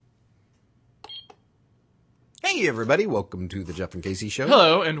Hey, everybody. Welcome to the Jeff and Casey Show.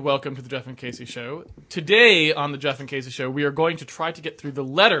 Hello, and welcome to the Jeff and Casey Show. Today on the Jeff and Casey Show, we are going to try to get through the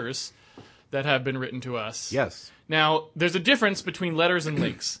letters that have been written to us. Yes. Now, there's a difference between letters and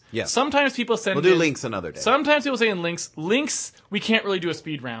links. Yes. Sometimes people send We'll do links another day. Sometimes people say in links. Links, we can't really do a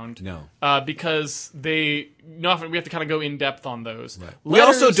speed round. No. Because often we have to kind of go in depth on those. Right. We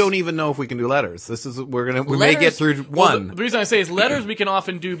also don't even know if we can do letters. We may get through one. Well, the reason I say is letters we can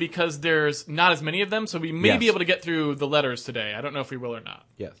often do because there's not as many of them, so we may be able to get through the letters today. I don't know if we will or not.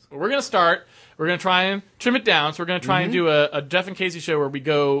 Yes. But we're going to start. We're going to try and trim it down. So we're going to try and do a Jeff and Casey show where we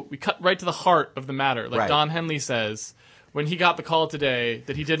cut right to the heart of the matter. Like Don Henley says, when he got the call today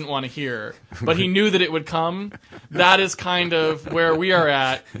that he didn't want to hear, but he knew that it would come, that is kind of where we are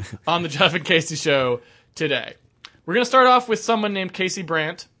at on the Jeff and Casey show today. We're going to start off with someone named Casey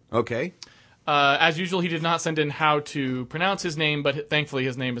Brandt. Okay. As usual, he did not send in how to pronounce his name, but thankfully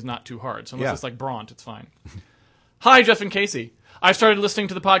his name is not too hard. So unless it's like Brandt, it's fine. Hi, Jeff and Casey. I started listening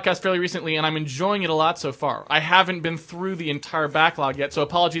to the podcast fairly recently, and I'm enjoying it a lot so far. I haven't been through the entire backlog yet, so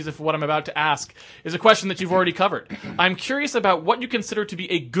apologies if what I'm about to ask is a question that you've already covered. I'm curious about what you consider to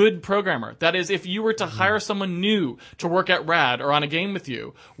be a good programmer. That is, if you were to hire someone new to work at RAD or on a game with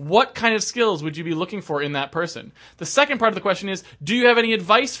you, what kind of skills would you be looking for in that person? The second part of the question is, do you have any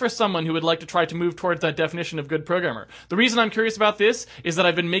advice for someone who would like to try to move towards that definition of good programmer? The reason I'm curious about this is that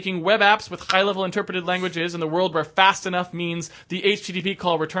I've been making web apps with high-level interpreted languages in the world where fast enough means the HTTP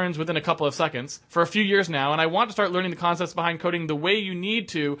call returns within a couple of seconds for a few years now, and I want to start learning the concepts behind coding the way you need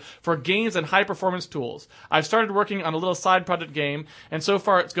to for games and high-performance tools. I've started working on a little side project game, and so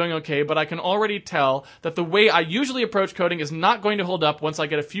far it's going okay, but I can already tell that the way I usually approach coding is not going to hold up once I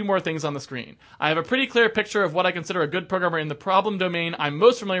get a few more things on the screen. I have a pretty clear picture of what I consider a good programmer in the problem domain I'm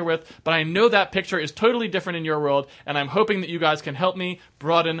most familiar with, but I know that picture is totally different in your world, and I'm hoping that you guys can help me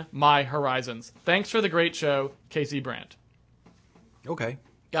broaden my horizons. Thanks for the great show, Casey Brandt. Okay.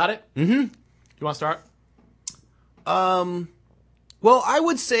 Got it? Mm-hmm. You want to start? Well, I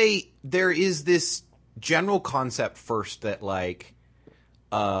would say there is this general concept first that, like,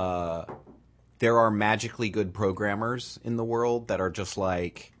 there are magically good programmers in the world that are just,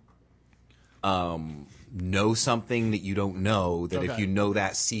 like, know something that you don't know, that if you know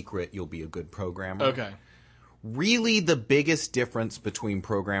that secret, you'll be a good programmer. Okay. Really, the biggest difference between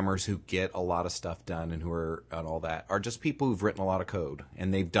programmers who get a lot of stuff done and who are and all that are just people who've written a lot of code,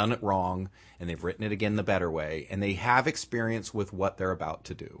 and they've done it wrong, and they've written it again the better way, and they have experience with what they're about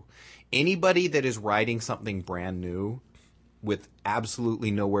to do. Anybody that is writing something brand new with absolutely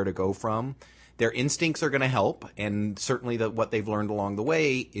nowhere to go from, their instincts are going to help, and certainly what they've learned along the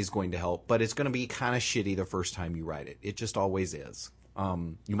way is going to help, but it's going to be kind of shitty the first time you write it. It just always is.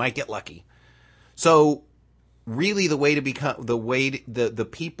 You might get lucky. So really, the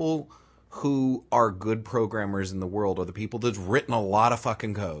people who are good programmers in the world are the people that've written a lot of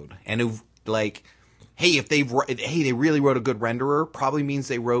fucking code and who've, like, hey, they really wrote a good renderer, probably means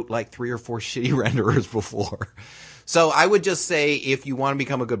they wrote like 3 or 4 shitty renderers before. So I would just say, if you want to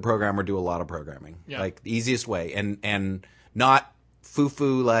become a good programmer, do a lot of programming. Yeah. Like, the easiest way, and not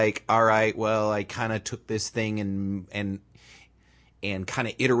foo-foo, like, all right, well, I kind of took this thing and kind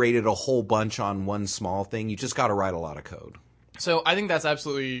of iterated a whole bunch on one small thing. You just got to write a lot of code. So I think that's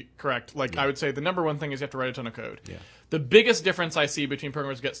absolutely correct. Like, I would say the number one thing is you have to write a ton of code. Yeah. The biggest difference I see between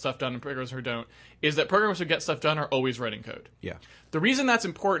programmers who get stuff done and programmers who don't is that programmers who get stuff done are always writing code. Yeah. The reason that's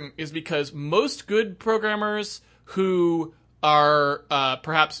important is because most good programmers who are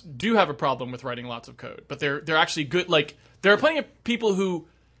perhaps do have a problem with writing lots of code, but they're actually good. Like, there are plenty of people who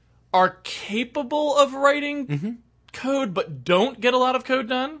are capable of writing code but don't get a lot of code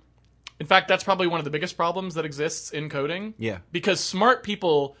done. In fact, that's probably one of the biggest problems that exists in coding. Yeah. Because smart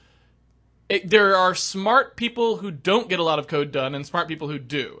people, there are smart people who don't get a lot of code done and smart people who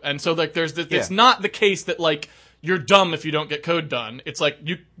do. And so, like, it's not the case that, like, you're dumb if you don't get code done. It's like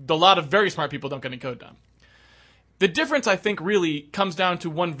a lot of very smart people don't get any code done. The difference, I think, really comes down to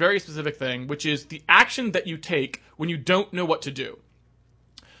one very specific thing, which is the action that you take when you don't know what to do.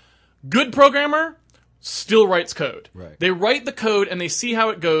 Good programmer still writes code. Right. They write the code and they see how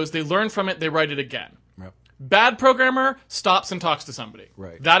it goes. They learn from it. They write it again. Yep. Bad programmer stops and talks to somebody.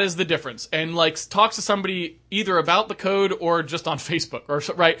 Right. That is the difference. And, like, talks to somebody either about the code or just on Facebook, or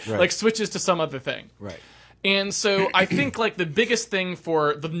right? Like, switches to some other thing. Right. And so I think, like, the biggest thing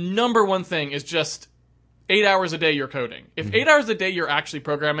the number one thing is just 8 hours a day you're coding. If 8 hours a day you're actually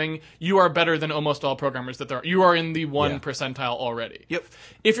programming, you are better than almost all programmers that there are. You are in the 1 percentile already. Yep.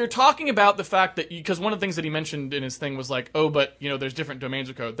 If you're talking about the fact that, because one of the things that he mentioned in his thing was like, oh, but there's different domains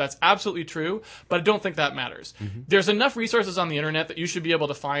of code. That's absolutely true, but I don't think that matters. There's enough resources on the internet that you should be able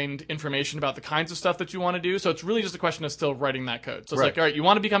to find information about the kinds of stuff that you want to do. So it's really just a question of still writing that code. So it's like, all right, you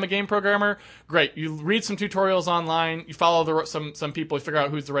want to become a game programmer? Great. You read some tutorials online, you follow some people, you figure out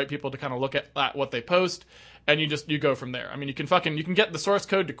who's the right people to kind of look at what they post, and you go from there. I mean, you can get the source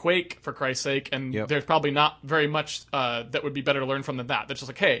code to Quake, for Christ's sake, and there's probably not very much that would be better to learn from than that. That's just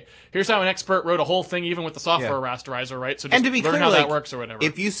like, hey, here's how an expert wrote a whole thing even with the software rasterizer, right? So just and to be learn clear, how like, that works or whatever.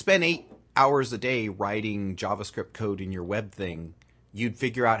 If you spend 8 hours a day writing JavaScript code in your web thing, you'd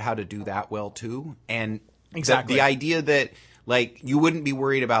figure out how to do that well too. And exactly the idea that like you wouldn't be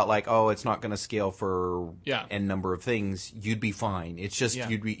worried about like, oh, it's not going to scale for n number of things. You'd be fine. It's just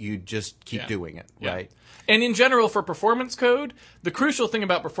you'd just keep doing it, right? And in general, for performance code, the crucial thing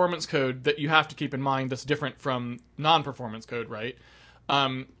about performance code that you have to keep in mind that's different from non-performance code, right,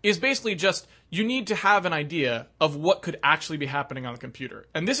 is basically just you need to have an idea of what could actually be happening on the computer.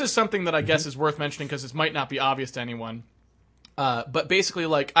 And this is something that I guess is worth mentioning because this might not be obvious to anyone. But basically,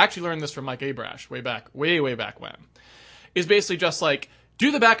 like, I actually learned this from Mike Abrash way back when. Is basically just like,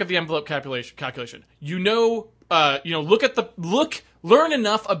 do the back of the envelope calculation. Learn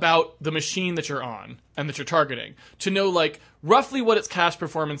enough about the machine that you're on and that you're targeting to know, like, roughly what its cache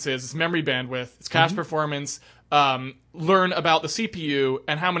performance is, its memory bandwidth, its cache performance, learn about the CPU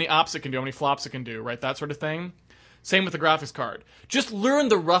and how many ops it can do, how many flops it can do, right? That sort of thing. Same with the graphics card. Just learn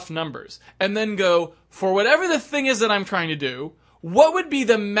the rough numbers and then go, for whatever the thing is that I'm trying to do, what would be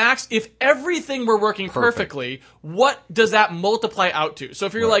the max, if everything were working perfectly, what does that multiply out to? So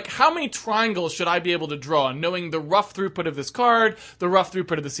if you're like, how many triangles should I be able to draw, knowing the rough throughput of this card, the rough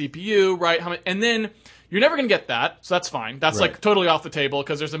throughput of the CPU, right? And then you're never going to get that, so that's fine. That's like totally off the table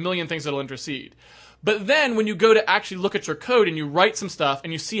because there's a million things that'll intercede. But then when you go to actually look at your code and you write some stuff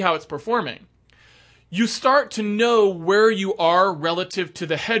and you see how it's performing, you start to know where you are relative to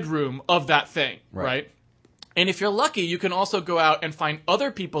the headroom of that thing, right? And if you're lucky, you can also go out and find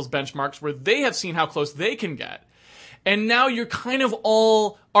other people's benchmarks where they have seen how close they can get. And now you're kind of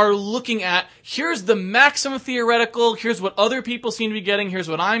all are looking at, here's the maximum theoretical, here's what other people seem to be getting, here's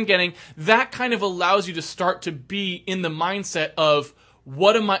what I'm getting. That kind of allows you to start to be in the mindset of,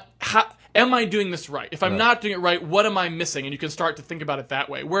 am I doing this right? If I'm not doing it right, what am I missing? And you can start to think about it that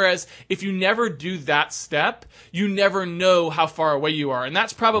way. Whereas if you never do that step, you never know how far away you are. And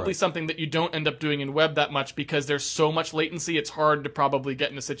that's probably something that you don't end up doing in web that much because there's so much latency. It's hard to probably get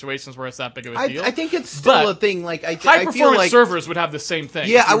into situations where it's that big of a deal. I think it's still a thing. Like high performance servers would have the same thing.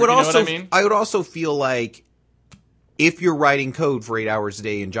 Yeah, I would also feel like if you're writing code for 8 hours a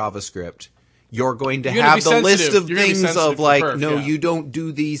day in JavaScript, you're going to have the list of things of like, you don't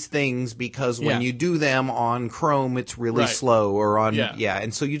do these things because when you do them on Chrome, it's really slow or on,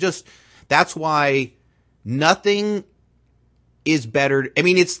 And so that's why nothing is better. I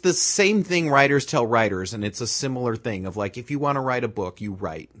mean, it's the same thing writers tell writers, and it's a similar thing of like, if you want to write a book, you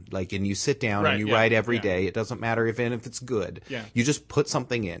write, like, and you sit down and you write every day. It doesn't matter if it's good. Yeah. You just put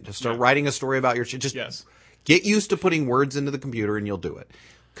something in. Just start writing a story about your shit. Just get used to putting words into the computer and you'll do it.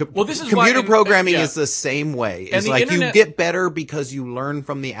 This is computer programming is the same way. It's like you get better because you learn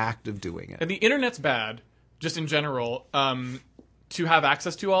from the act of doing it. And the internet's bad, just in general, to have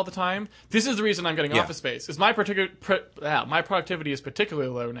access to all the time. This is the reason I'm getting Office Space. Is my productivity is particularly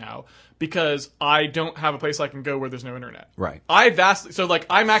low now because I don't have a place I can go where there's no internet. Right. I'm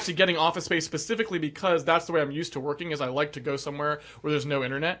actually getting Office Space specifically because that's the way I'm used to working. Is I like to go somewhere where there's no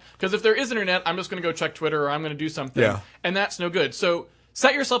internet. Because if there is internet, I'm just going to go check Twitter or I'm going to do something, and that's no good. So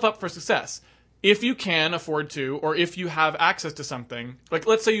set yourself up for success. If you can afford to, or if you have access to something, like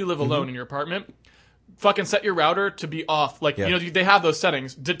let's say you live alone in your apartment, fucking set your router to be off. Like, they have those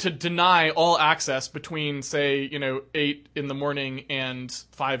settings to deny all access between, say, 8 in the morning and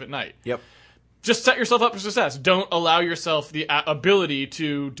 5 at night. Yep. Just set yourself up for success. Don't allow yourself the ability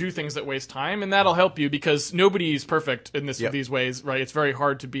to do things that waste time, and that'll help you because nobody's perfect in these ways, right? It's very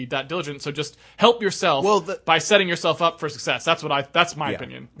hard to be that diligent. So just help yourself by setting yourself up for success. That's my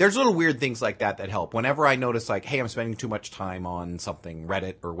opinion. There's little weird things like that help. Whenever I notice, like, hey, I'm spending too much time on something,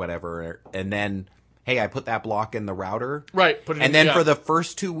 Reddit or whatever, and then, hey, I put that block in the router. Right. For the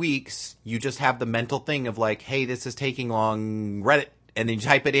first 2 weeks, you just have the mental thing of like, hey, this is taking long, Reddit. And then you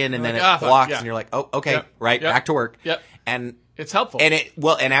type it in, and then it blocks, and you're like, "Oh, okay, back to work." Yep. And it's helpful.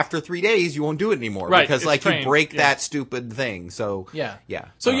 And after 3 days, you won't do it anymore, because like you break that stupid thing. So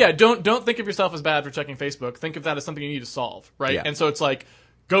So don't think of yourself as bad for checking Facebook. Think of that as something you need to solve, right? Yeah. And so it's like,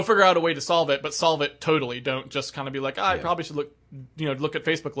 go figure out a way to solve it, but solve it totally. Don't just kind of be like, I probably should look at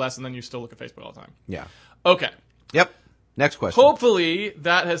Facebook less, and then you still look at Facebook all the time. Yeah. Okay. Yep. Next question. Hopefully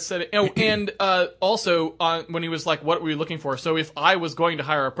that has said it. Oh, and also when he was like, what were you looking for? So if I was going to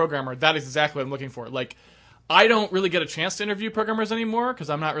hire a programmer, that is exactly what I'm looking for. Like, I don't really get a chance to interview programmers anymore because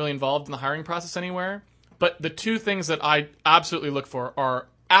I'm not really involved in the hiring process anywhere. But the two things that I absolutely look for are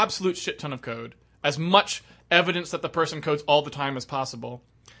absolute shit ton of code, as much evidence that the person codes all the time as possible.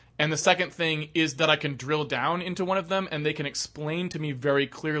 And the second thing is that I can drill down into one of them and they can explain to me very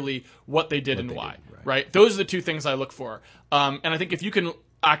clearly what they did and why. Right? Those are the two things I look for. And I think if you can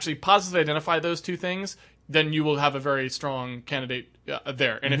actually positively identify those two things, then you will have a very strong candidate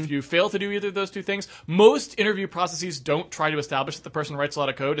there. And if you fail to do either of those two things, most interview processes don't try to establish that the person writes a lot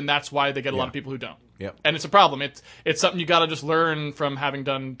of code, and that's why they get a lot of people who don't. Yep. And it's a problem. It's something you got to just learn from having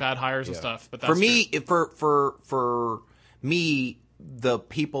done bad hires and stuff. But that's for me, the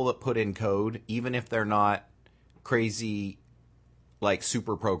people that put in code, even if they're not crazy like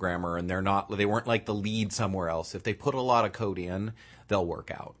super programmer and they weren't like the lead somewhere else, if they put a lot of code in, they'll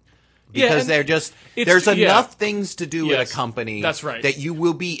work out. Because there's enough things to do at a company that you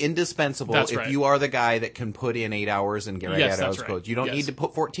will be indispensable if you are the guy that can put in 8 hours and get 8 hours code. You don't need to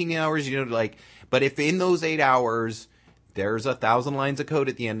put 14 hours, but if in those 8 hours there's 1,000 lines of code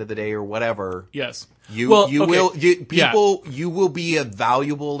at the end of the day or whatever. Yes. You will be a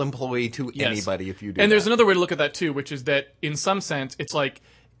valuable employee to anybody if you do. And there's another way to look at that too, which is that in some sense it's like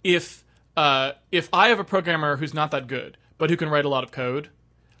if I have a programmer who's not that good but who can write a lot of code,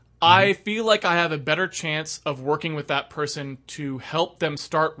 I feel like I have a better chance of working with that person to help them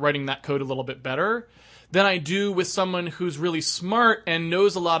start writing that code a little bit better than I do with someone who's really smart and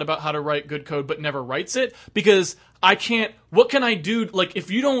knows a lot about how to write good code but never writes it, because what can I do? Like,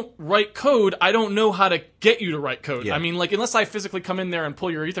 if you don't write code, I don't know how to get you to write code. Yeah. I mean, like, unless I physically come in there and pull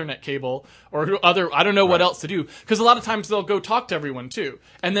your Ethernet cable or I don't know what else to do. Because a lot of times they'll go talk to everyone too.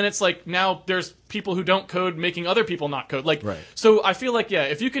 And then it's like, now there's people who don't code making other people not code. Like, so I feel like,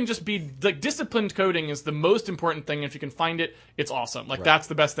 if you can just be, like, disciplined coding is the most important thing. If you can find it, it's awesome. Like, that's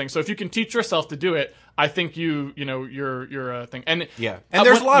the best thing. So if you can teach yourself to do it, I think you're a thing. And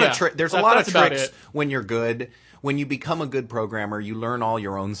there's a lot of tricks when you're good. When you become a good programmer, you learn all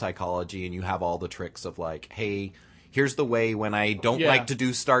your own psychology and you have all the tricks of like, hey, here's the way when I don't like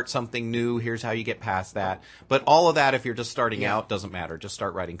to start something new, here's how you get past that. But all of that, if you're just starting out, doesn't matter. Just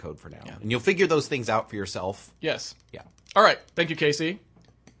start writing code for now. Yeah. And you'll figure those things out for yourself. Yes. Yeah. All right. Thank you, Casey.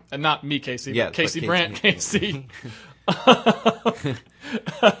 And not me, Casey, but Casey Brandt, Casey.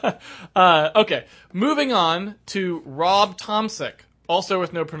 Okay. Moving on to Rob Tomsic, also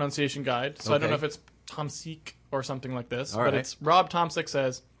with no pronunciation guide. So I don't know if it's Tomsic or something like this, it's Rob Tomsic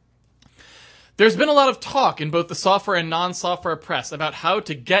says, there's been a lot of talk in both the software and non-software press about how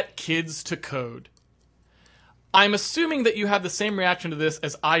to get kids to code. I'm assuming that you have the same reaction to this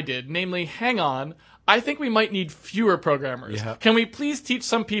as I did, namely, hang on, I think we might need fewer programmers. Yeah. Can we please teach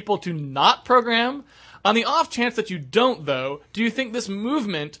some people to not program? On the off chance that you don't, though, do you think this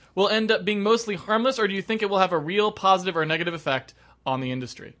movement will end up being mostly harmless, or do you think it will have a real positive or negative effect on the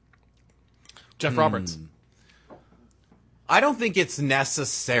industry? Jeff Roberts. I don't think it's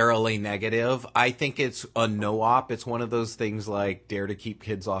necessarily negative. I think it's a no-op. It's one of those things like Dare to Keep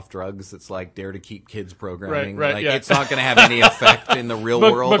Kids Off Drugs. It's like Dare to Keep Kids Programming. It's not going to have any effect in the real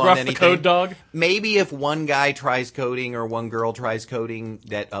world on anything. The code dog. Maybe if one guy tries coding or one girl tries coding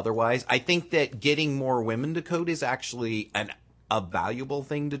that otherwise. I think that getting more women to code is actually a valuable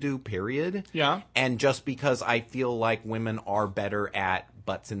thing to do, period. Yeah. And just because I feel like women are better at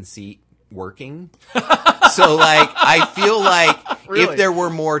butts in seat working. So, like, I feel like if there were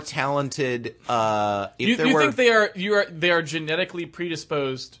more talented, you think they are genetically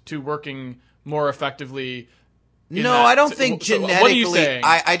predisposed to working more effectively? I don't think genetically. What are you saying?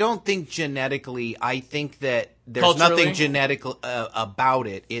 I don't think genetically. I think that there's nothing genetic about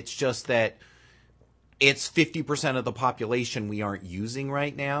it. It's just that it's 50% of the population we aren't using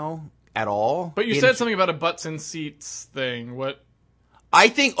right now at all. But you said something about a butts in seats thing. What? I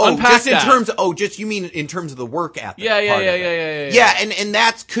think, you mean in terms of the work ethic. Yeah, and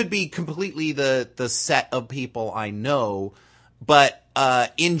that could be completely the set of people I know, but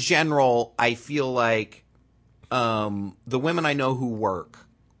in general, I feel like the women I know who work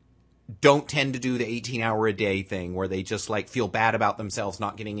don't tend to do the 18-hour-a-day thing where they just like feel bad about themselves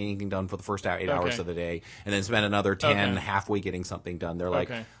not getting anything done for the first 8 hours of the day and then spend another 10 halfway getting something done. They're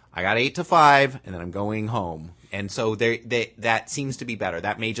like, I got 8 to 5, and then I'm going home. And so that seems to be better.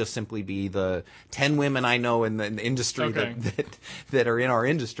 That may just simply be the 10 women I know in the industry that are in our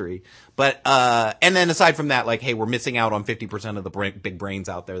industry. But and then aside from that, like, hey, we're missing out on 50% of the big brains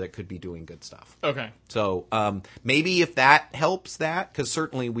out there that could be doing good stuff. Okay. So maybe if that helps that, because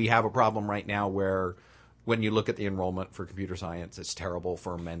certainly we have a problem right now where when you look at the enrollment for computer science, it's terrible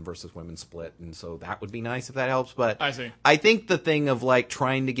for men versus women split. And so that would be nice if that helps. But I see. I think the thing of like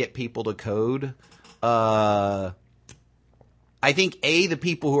trying to get people to code, I think the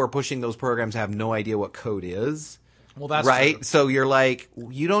people who are pushing those programs have no idea what code is. Well, that's right. True. So you're like,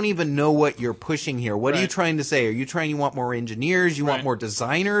 you don't even know what you're pushing here. What are you trying to say? Are you trying? You want more engineers? You want more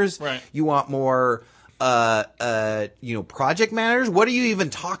designers? Right. You want more, project managers? What are you even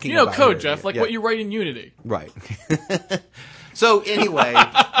talking about? Code, here? Jeff, like what you write in Unity. Right. So anyway,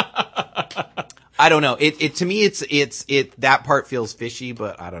 I don't know. It to me, it's that part feels fishy,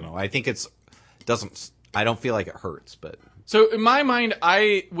 but I don't know. I think I don't feel like it hurts, but. So in my mind,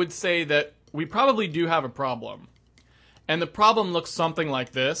 I would say that we probably do have a problem. And the problem looks something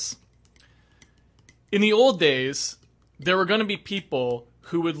like this. In the old days, there were going to be people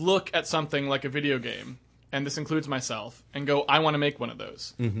who would look at something like a video game, and this includes myself, and go, I want to make one of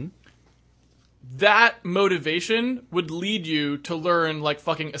those. Mm-hmm. That motivation would lead you to learn, like,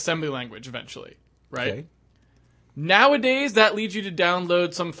 fucking assembly language eventually, right? Okay. Nowadays, that leads you to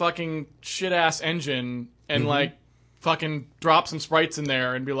download some fucking shit-ass engine and, like, fucking drop some sprites in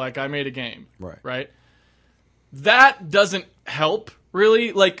there and be like, I made a game. Right? That doesn't help,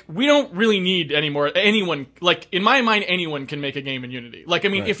 really. Like, we don't really need anyone, like, in my mind, anyone can make a game in Unity. Like, I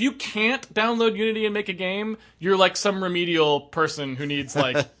mean, if you can't download Unity and make a game, you're like some remedial person who needs,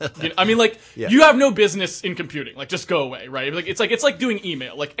 like, you have no business in computing. Like, just go away, right? Like, it's like doing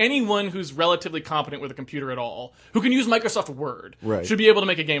email. Like, anyone who's relatively competent with a computer at all, who can use Microsoft Word, should be able to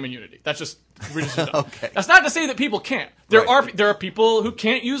make a game in Unity. That's just, we're just okay. That's not to say that people can't. There are people who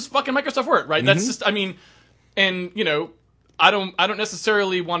can't use fucking Microsoft Word, right? That's just, I mean, and, I don't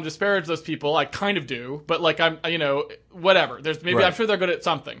necessarily want to disparage those people. I kind of do, but like whatever. I'm sure they're good at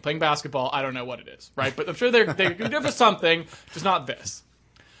something. Playing basketball, I don't know what it is, right? But I'm sure they're good for something, just not this.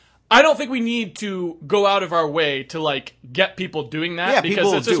 I don't think we need to go out of our way to like get people doing that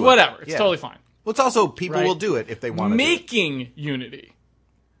because it's just whatever. It's totally fine. Well, it's also people will do it if they want to. Making Unity,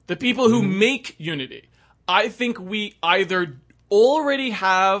 the people who make Unity, I think we either already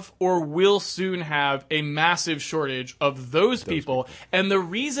have or will soon have a massive shortage of those people. And the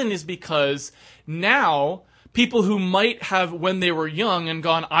reason is because now people who might have, when they were young and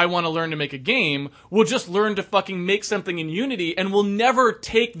gone, I want to learn to make a game, will just learn to fucking make something in Unity and will never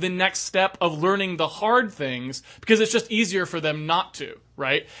take the next step of learning the hard things because it's just easier for them not to,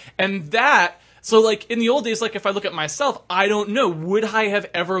 right? And so, like, in the old days, like, if I look at myself, I don't know, would I have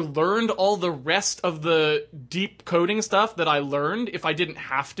ever learned all the rest of the deep coding stuff that I learned if I didn't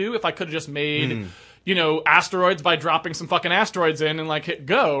have to? If I could have just made, asteroids by dropping some fucking asteroids in and, like, hit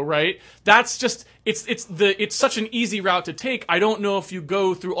go, right? That's just, it's such an easy route to take. I don't know if you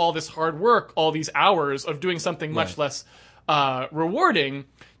go through all this hard work, all these hours of doing something much less rewarding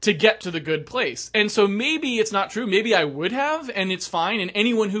to get to the good place. And so maybe it's not true. Maybe I would have, and it's fine. And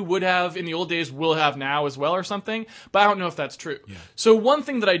anyone who would have in the old days will have now as well or something. But I don't know if that's true. Yeah. So one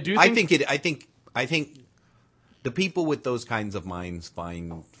thing that I do think... I think the people with those kinds of minds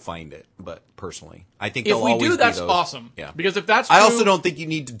find it. But personally, I think if we do, that's awesome. Yeah. Because if that's true... I also don't think you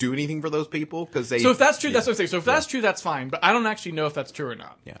need to do anything for those people because they... So if that's true, that's what I'm saying. So if that's true, that's fine. But I don't actually know if that's true or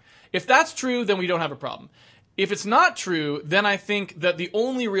not. Yeah. If that's true, then we don't have a problem. If it's not true, then I think that the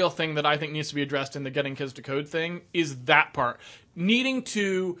only real thing that I think needs to be addressed in the getting kids to code thing is that part. Needing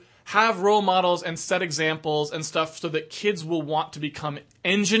to have role models and set examples and stuff so that kids will want to become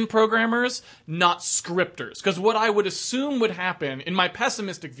engine programmers, not scripters. Because what I would assume would happen, in my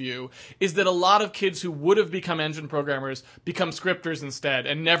pessimistic view, is that a lot of kids who would have become engine programmers become scripters instead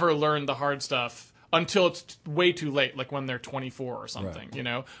and never learn the hard stuff until it's way too late, like when they're 24 or something,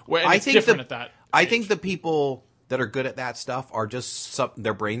 Where it's different at that age. I think the people that are good at that stuff are just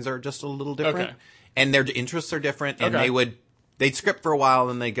their brains are just a little different, and their interests are different, and they'd script for a while,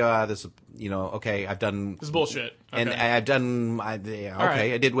 and they go, this, okay, I've done this is bullshit, and I've done, I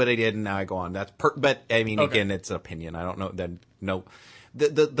did what I did, and now I go on. But I mean, again, it's an opinion. I don't know. Then no.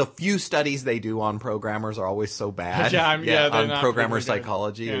 The few studies they do on programmers are always so bad. On programmer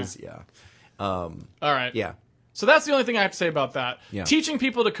psychology is all right. Yeah. So that's the only thing I have to say about that. Yeah. Teaching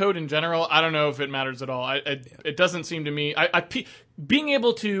people to code in general, I don't know if it matters at all. It doesn't seem to me. Being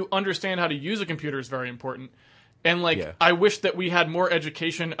able to understand how to use a computer is very important. And, I wish that we had more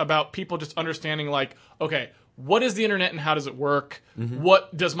education about people just understanding, okay, what is the internet and how does it work? Mm-hmm.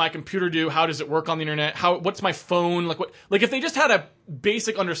 What does my computer do? How does it work on the internet? What's my phone? Like if they just had a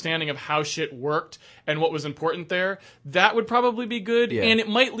basic understanding of how shit worked and what was important there, that would probably be good. Yeah. And it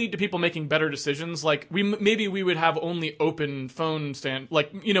might lead to people making better decisions. Like maybe we would have only open phone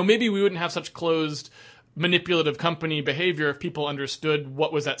maybe we wouldn't have such closed manipulative company behavior if people understood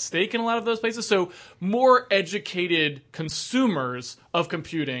what was at stake in a lot of those places. So more educated consumers of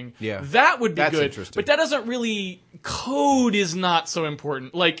computing, that would be good. But that doesn't really, code is not so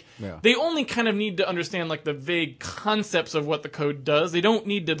important. Like, they only kind of need to understand like the vague concepts of what the code does. They don't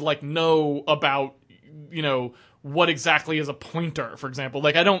need to like know about, what exactly is a pointer, for example.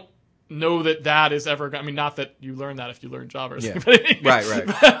 Like, I don't know that is ever. I mean, not that you learn that if you learn Java or something. Yeah. Right.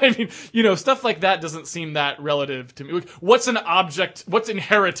 But, I mean, stuff like that doesn't seem that relative to me. Like, what's an object? What's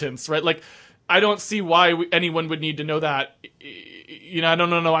inheritance? Right? Like, I don't see why anyone would need to know that. I don't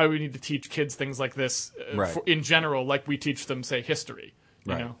know why we need to teach kids things like this in general, like we teach them, say, history.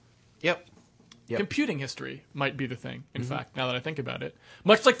 You know. Yep. Computing history might be the thing, in fact, now that I think about it.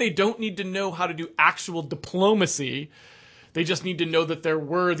 Much like they don't need to know how to do actual diplomacy. They just need to know that there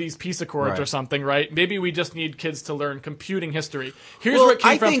were these peace accords or something, right? Maybe we just need kids to learn computing history. Here's where it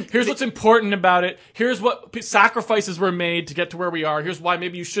came from. Here's what's important about it. Here's what sacrifices were made to get to where we are. Here's why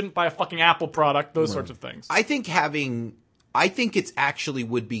maybe you shouldn't buy a fucking Apple product, those sorts of things. I think it's actually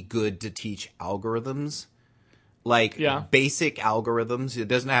would be good to teach algorithms. Like basic algorithms. It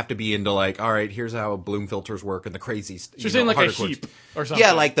doesn't have to be into like, all right, here's how Bloom filters work and the crazy stuff. So you're saying like a heap or something.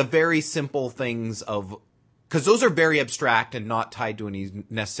 Yeah, like the very simple things of... Because those are very abstract and not tied to any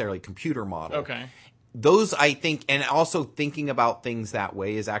necessarily computer model. Okay. Those, I think, and also thinking about things that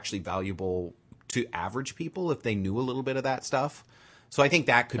way is actually valuable to average people if they knew a little bit of that stuff. So I think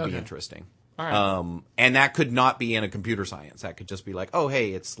that could be interesting. All right. And that could not be in a computer science. That could just be like, oh,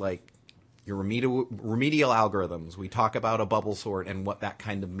 hey, it's like your remedial algorithms. We talk about a bubble sort and what that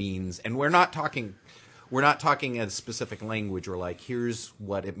kind of means. And we're not talking a specific language or like, here's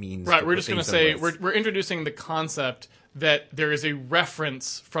what it means. Right, we're just going to say, we're introducing the concept that there is a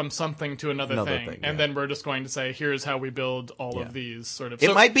reference from something to another thing. And then we're just going to say, here's how we build all of these sort of...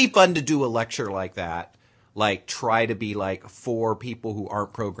 It might be fun to do a lecture like that. Like, try to be like, for people who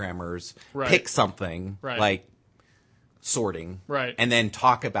aren't programmers, pick something, like sorting. Right. And then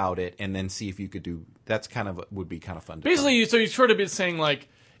talk about it and then see if you could do... That's would be kind of fun to Basically, so you sort of be saying like,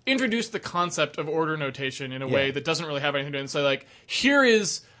 introduce the concept of order notation in a way that doesn't really have anything to do. And say, like, here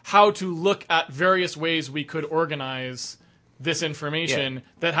is how to look at various ways we could organize this information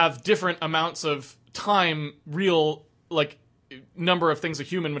that have different amounts of time, real, like, number of things a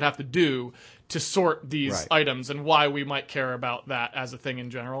human would have to do to sort these items and why we might care about that as a thing in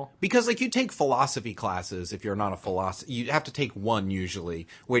general. Because, like, you take philosophy classes if you're not a philosophy... You have to take one, usually,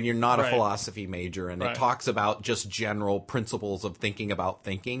 when you're not a philosophy major, and it talks about just general principles of thinking about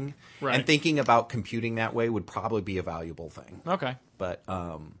thinking. Right. And thinking about computing that way would probably be a valuable thing. Okay. But,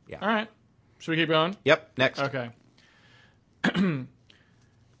 All right. Should we keep going? Yep, next. Okay.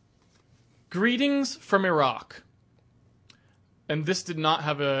 Greetings from Iraq. And this did not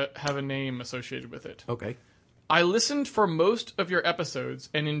have a name associated with it. Okay. I listened for most of your episodes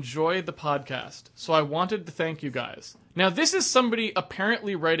and enjoyed the podcast, so I wanted to thank you guys. Now, this is somebody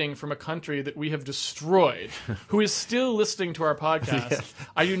apparently writing from a country that we have destroyed, who is still listening to our podcast.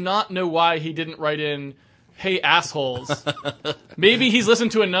 I do not know why he didn't write in, hey, assholes. Maybe he's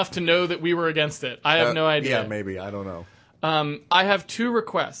listened to enough to know that we were against it. I have no idea. Yeah, maybe. I don't know. I have two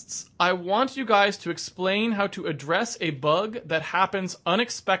requests. I want you guys to explain how to address a bug that happens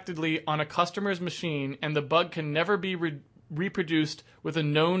unexpectedly on a customer's machine and the bug can never be reproduced with a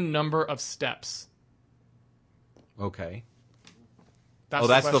known number of steps. Okay.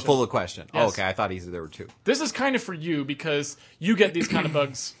 That's the full question. Yes. Oh, okay. I thought there were two. This is kind of for you because you get these kind of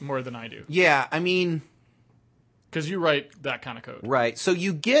bugs more than I do. Yeah, I mean... Because you write that kind of code. Right. So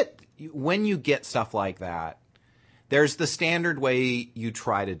when you get stuff like that, there's the standard way you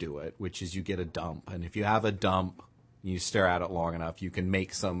try to do it, which is you get a dump. And if you have a dump, you stare at it long enough, you can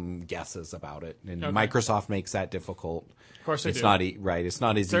make some guesses about it. And Microsoft makes that difficult. Of course they do. It's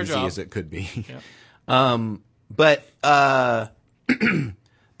not as easy as it could be. Yep. But the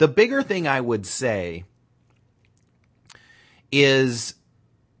bigger thing I would say is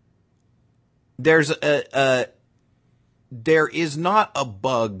there is not a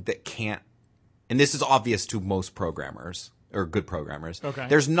bug that can't, and this is obvious to most programmers or good programmers. Okay.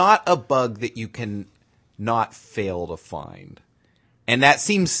 There's not a bug that you can not fail to find. And that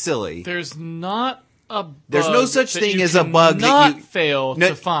seems silly. There's not a bug. There's no such thing as a bug that you fail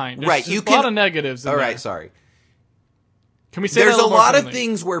to find. There's a lot of negatives in all there. right, sorry. Can we say there's that a lot friendly? Of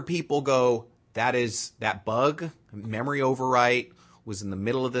things where people go, that bug, memory overwrite, was in the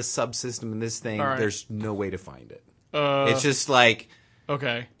middle of this subsystem in this thing. All right. There's no way to find it. It's just like,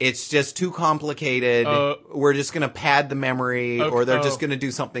 okay, it's just too complicated. We're just going to pad the memory, or they're just going to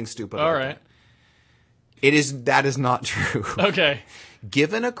do something stupid. All like right. That is not true. Okay.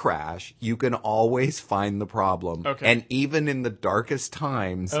 Given a crash, you can always find the problem. Okay. And even in the darkest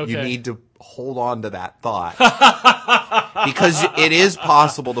times, you need to hold on to that thought. Because it is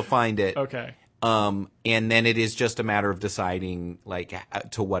possible to find it. Okay. And then it is just a matter of deciding, like,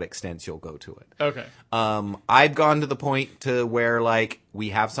 to what extent you'll go to it. Okay. I've gone to the point to where, like, we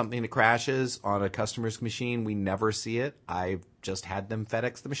have something that crashes on a customer's machine. We never see it. I've just had them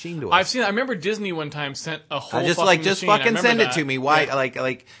FedEx the machine to us. I've seen. I remember Disney one time sent a whole just machine. fucking send that. it to me. Why? Yeah.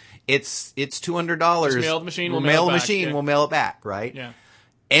 Like it's $200. Just mail the machine. We'll mail the it back. machine. Yeah. We'll mail it back. Right. Yeah.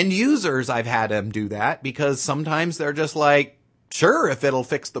 End users, I've had them do that because sometimes they're just like, sure, if it'll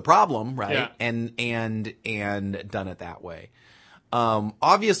fix the problem, right? Yeah. And done it that way.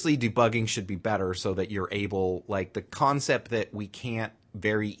 Obviously, debugging should be better so that you're able, like, the concept that we can't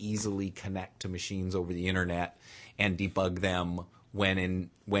very easily connect to machines over the internet and debug them when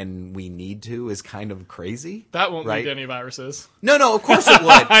we need to is kind of crazy. That won't right? lead to any viruses. No, of course it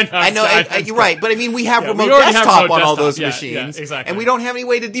would. I know, you're right. But I mean, we have remote desktop on all those machines. Yeah, exactly. And we don't have any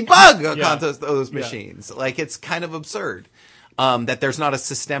way to debug those machines. Like, it's kind of absurd. That there's not a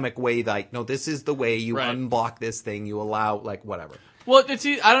systemic way, like, no, this is the way you unblock this thing, you allow, like, whatever. Well, I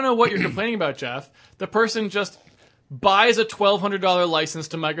don't know what you're complaining about, Jeff. The person just buys a $1,200 license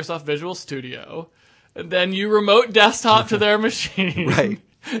to Microsoft Visual Studio, and then you remote desktop to their machine. Right.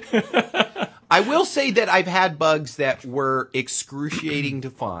 I will say that I've had bugs that were excruciating to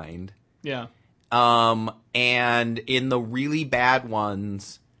find. Yeah. And in the really bad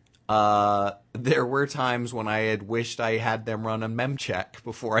ones, there were times when I had wished I had them run a memcheck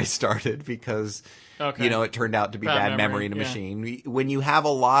before I started because, it turned out to be bad memory in a machine. When you have a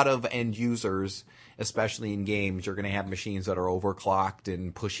lot of end users, especially in games, you're going to have machines that are overclocked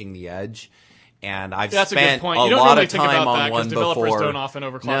and pushing the edge. And I've spent a lot of time on one before. Developers don't often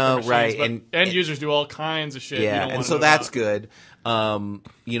overclock their machines, right? But and end users do all kinds of shit. Yeah, and so that's good.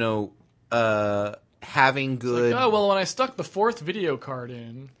 Having good. Like, when I stuck the fourth video card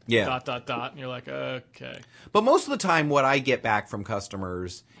in, ... and you're like, okay. But most of the time, what I get back from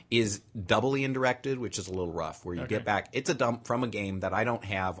customers is doubly indirected, which is a little rough. Where you get back, it's a dump from a game that I don't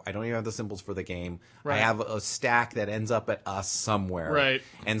have. I don't even have the symbols for the game. Right. I have a stack that ends up at us somewhere. Right.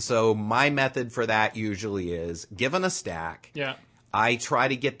 And so my method for that usually is, given a stack, I try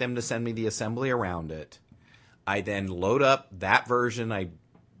to get them to send me the assembly around it. I then load up that version. I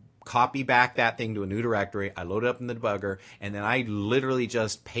copy back that thing to a new directory. I load it up in the debugger, and then I literally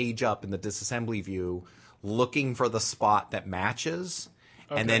just page up in the disassembly view looking for the spot that matches.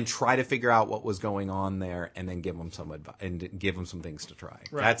 And then try to figure out what was going on there, and then give them some advice and give them some things to try.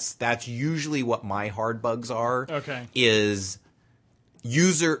 Right. That's usually what my hard bugs are. Okay. Is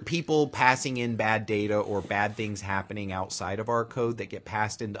people passing in bad data or bad things happening outside of our code that get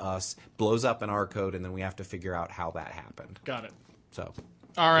passed into us, blows up in our code, and then we have to figure out how that happened. Got it. So.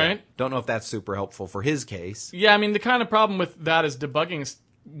 All right. Yeah. Don't know if that's super helpful for his case. Yeah, I mean, the kind of problem with that is debugging is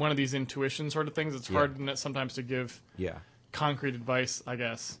one of these intuition sort of things. It's hard sometimes to give. Yeah. Concrete advice, I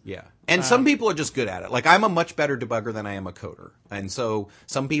guess. Yeah. And some people are just good at it. Like, I'm a much better debugger than I am a coder. And so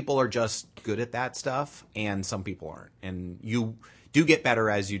some people are just good at that stuff, and some people aren't. And you do get better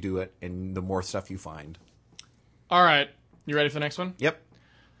as you do it, and the more stuff you find. All right. You ready for the next one? Yep.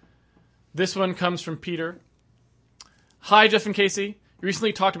 This one comes from Peter. Hi, Jeff and Casey. You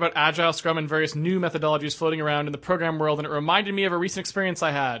recently talked about Agile, Scrum, and various new methodologies floating around in the program world, and it reminded me of a recent experience I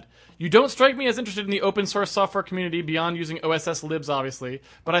had. You don't strike me as interested in the open source software community beyond using OSS libs, obviously,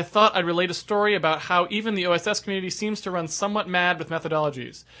 but I thought I'd relate a story about how even the OSS community seems to run somewhat mad with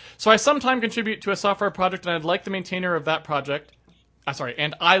methodologies. So I sometimes contribute to a software project, and I like the maintainer of that project.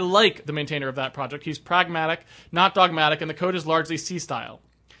 He's pragmatic, not dogmatic, and the code is largely C-style.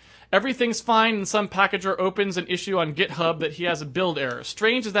 Everything's fine, and some packager opens an issue on GitHub that he has a build error.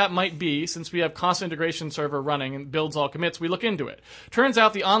 Strange as that might be, since we have constant integration server running and builds all commits, we look into it. Turns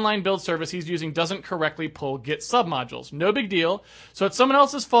out the online build service he's using doesn't correctly pull Git submodules. No big deal. So it's someone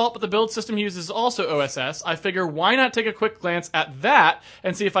else's fault, but the build system he uses is also OSS. I figure, why not take a quick glance at that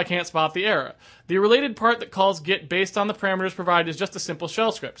and see if I can't spot the error? The related part that calls Git based on the parameters provided is just a simple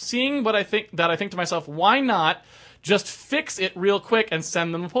shell script. Seeing what I think to myself, why not just fix it real quick and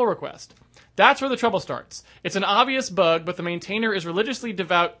send them a pull request? That's where the trouble starts. It's an obvious bug, but the maintainer is religiously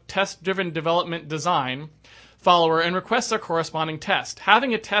devout test-driven development design. follower and requests a corresponding test.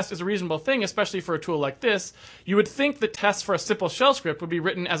 Having a test is a reasonable thing, especially for a tool like this. You would think the tests for a simple shell script would be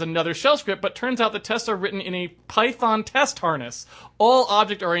written as another shell script, but turns out the tests are written in a Python test harness, all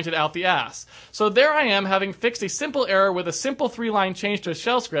object-oriented out the ass. So there I am, having fixed a simple error with a simple 3-line change to a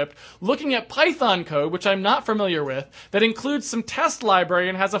shell script, looking at Python code, which I'm not familiar with, that includes some test library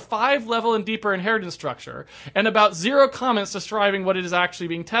and has a 5-level and deeper inheritance structure, and about 0 comments describing what it is actually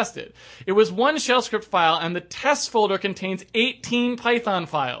being tested. It was one shell script file, and the test folder contains 18 Python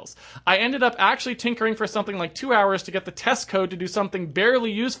files. I ended up actually tinkering for something like 2 hours to get the test code to do something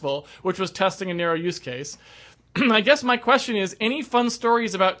barely useful, which was testing a narrow use case. I guess my question is, any fun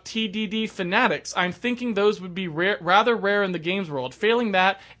stories about TDD fanatics? I'm thinking those would be rather rare in the games world. Failing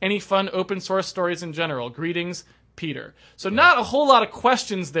that, any fun open source stories in general. Greetings, Peter. So not a whole lot of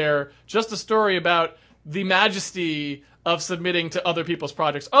questions there, just a story about the majesty of submitting to other people's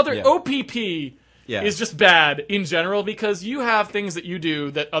projects. OPP is just bad in general because you have things that you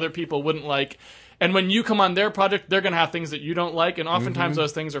do that other people wouldn't like. And when you come on their project, they're going to have things that you don't like. And oftentimes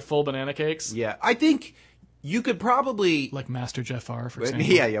those things are full banana cakes. Yeah, I think you could probably... Like Master Jeff R., for example.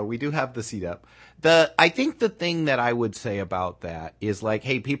 Yeah, we do have the seat up. I think the thing that I would say about that is like,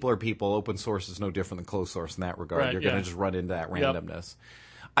 hey, people are people. Open source is no different than closed source in that regard. Right, You're going to just run into that randomness.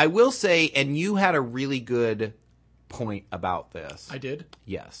 I will say, and you had a really good point about this. I did?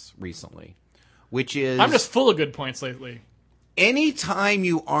 Yes, recently. Which is... I'm just full of good points lately. Anytime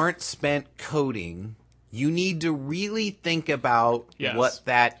you aren't spent coding, you need to really think about what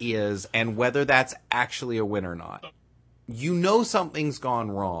that is and whether that's actually a win or not. You know something's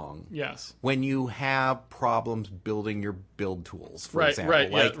gone wrong when you have problems building your build tools, for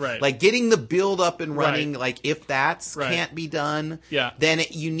example. Like getting the build up and running, like if that can't be done, then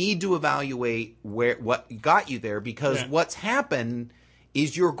you need to evaluate what got you there, because what's happened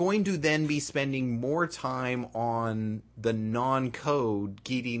is you're going to then be spending more time on the non-code,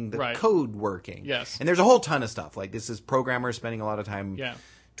 getting the code working. Yes. And there's a whole ton of stuff. Like this is programmers spending a lot of time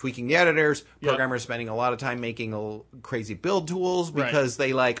tweaking the editors, programmers spending a lot of time making crazy build tools because they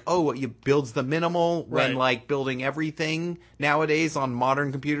you builds the minimal when like building everything nowadays on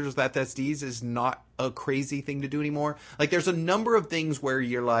modern computers with SSDs is not a crazy thing to do anymore. Like there's a number of things where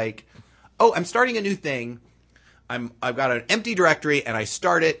you're like, oh, I'm starting a new thing. I've got an empty directory and I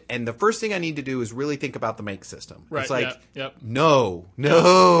start it, and the first thing I need to do is really think about the make system. Right. It's like, no.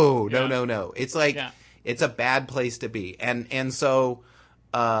 It's like, it's a bad place to be. And so,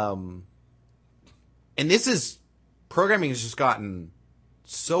 and this is, programming has just gotten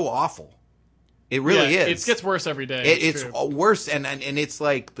so awful. It really is. It gets worse every day. It's worse, and it's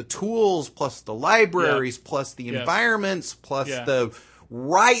like the tools plus the libraries plus the environments plus the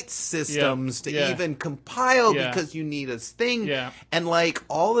rights systems to even compile because you need a thing. And like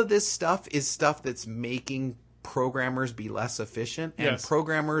all of this stuff is stuff that's making programmers be less efficient, and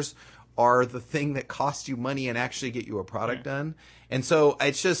programmers are the thing that cost you money and actually get you a product done. And so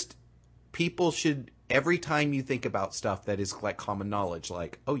it's just, people should, every time you think about stuff that is like common knowledge,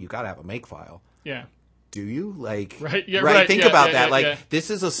 like, oh, you got to have a make file. Yeah. Do you? Like, Think about that. Like this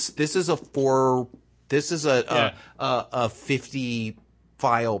is a 50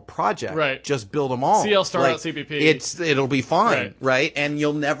 file project. Just build them all. CL start out CPP. It'll be fine, right? And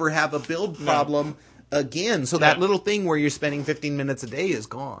you'll never have a build problem again. So that little thing where you're spending 15 minutes a day is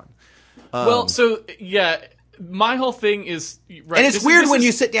gone. My whole thing is and it's weird when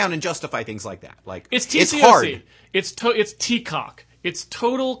you sit down and justify things like that. Like it's TCOC. It's hard. It's TCOC. It's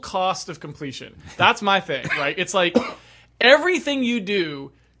total cost of completion. That's my thing, right? It's like everything you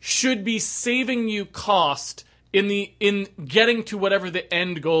do should be saving you cost in getting to whatever the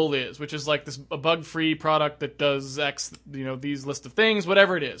end goal is, which is like a bug-free product that does X, these list of things,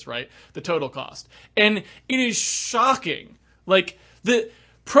 whatever it is, right? The total cost. And it is shocking. Like, the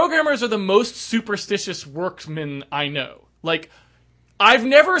programmers are the most superstitious workmen I know. Like, I've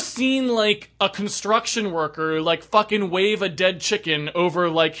never seen, like, a construction worker, like, fucking wave a dead chicken over,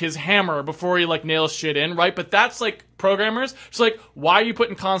 like, his hammer before he, like, nails shit in, right? But that's, like, programmers. It's like, why are you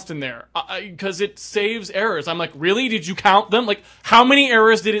putting const in there? Because it saves errors. I'm like, really? Did you count them? Like, how many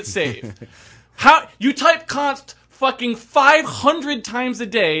errors did it save? You type const fucking 500 times a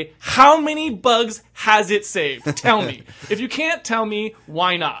day, how many bugs has it saved? Tell me. If you can't tell me,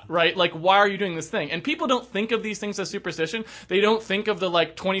 why not, right? Like, why are you doing this thing? And people don't think of these things as superstition. They don't think of the,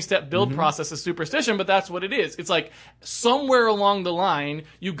 like, 20-step build process as superstition, but that's what it is. It's like, somewhere along the line,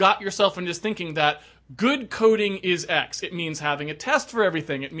 you got yourself into just thinking that good coding is X. It means having a test for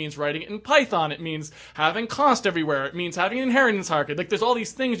everything. It means writing it in Python. It means having const everywhere. It means having an inheritance hierarchy. Like, there's all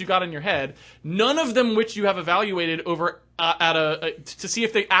these things you got in your head, none of them which you have evaluated over to see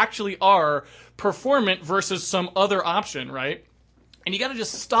if they actually are performant versus some other option, right? And you gotta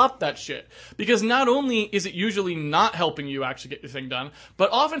just stop that shit. Because not only is it usually not helping you actually get your thing done,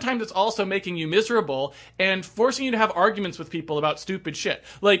 but oftentimes it's also making you miserable and forcing you to have arguments with people about stupid shit.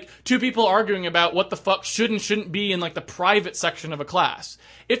 Like, two people arguing about what the fuck should and shouldn't be in, like, the private section of a class.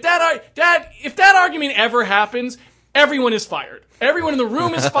 If that argument ever happens, everyone is fired. Everyone in the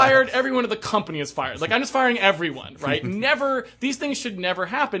room is fired. Everyone at the company is fired. Like, I'm just firing everyone, right? These things should never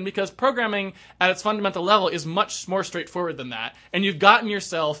happen because programming at its fundamental level is much more straightforward than that. And you've gotten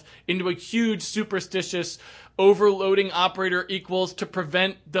yourself into a huge superstitious overloading operator equals to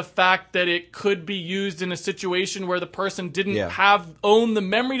prevent the fact that it could be used in a situation where the person didn't own the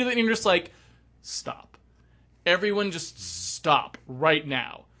memory to it. And you're just like, stop. Everyone just stop right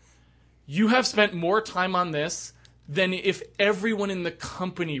now. You have spent more time on this than if everyone in the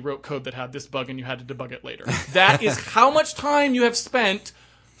company wrote code that had this bug and you had to debug it later. That is how much time you have spent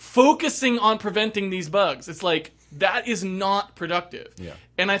focusing on preventing these bugs. It's like, that is not productive. Yeah.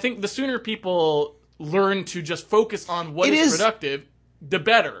 And I think the sooner people learn to just focus on what is productive, the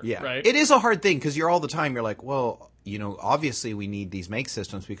better, right? It is a hard thing because you're all the time, you're like, well, obviously we need these make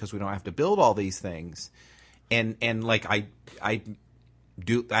systems because we don't have to build all these things. And like, I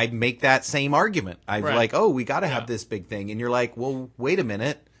make that same argument. Like, oh, we got to have this big thing. And you're like, well, wait a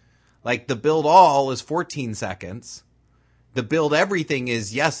minute. Like, the build all is 14 seconds. The build everything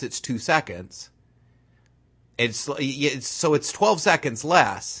is, yes, it's 2 seconds. So it's 12 seconds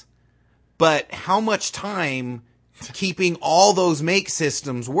less. But how much time keeping all those make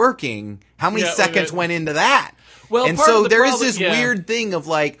systems working, how many seconds went into that? Well, and so there is this weird thing of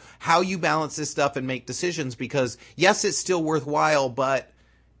like how you balance this stuff and make decisions because yes, it's still worthwhile, but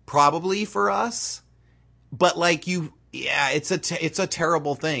probably for us, but like it's a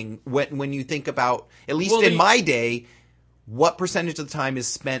terrible thing when you think about, at least in my day, what percentage of the time is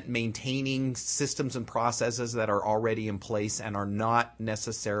spent maintaining systems and processes that are already in place and are not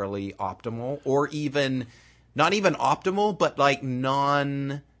necessarily optimal or even not even optimal, but like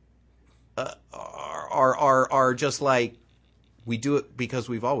are just like, we do it because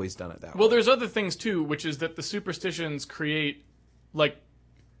we've always done it that way. Well, there's other things too, which is that the superstitions create, like,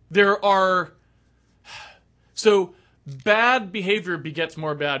 there are, so bad behavior begets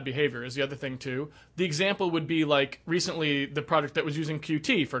more bad behavior is the other thing too. The example would be like recently the project that was using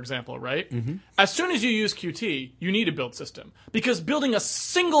Qt, for example, right? Mm-hmm. As soon as you use Qt, you need a build system because building a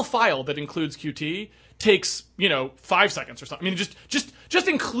single file that includes Qt takes, 5 seconds or something. I mean, just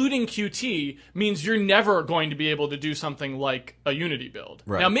including Qt means you're never going to be able to do something like a Unity build.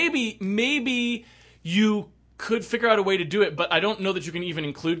 Right. Now, maybe you could figure out a way to do it, but I don't know that you can even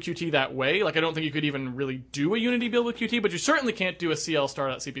include Qt that way. Like, I don't think you could even really do a Unity build with Qt, but you certainly can't do a CL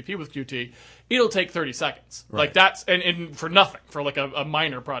star.cpp with Qt. It'll take 30 seconds. Right. Like, that's, and for nothing, for like a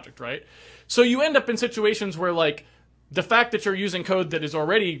minor project, right? So you end up in situations where, like, the fact that you're using code that is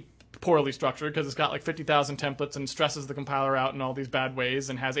already poorly structured because it's got like 50,000 templates and stresses the compiler out in all these bad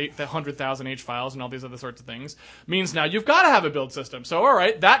ways and has 800,000 H files and all these other sorts of things means now you've got to have a build system. So, all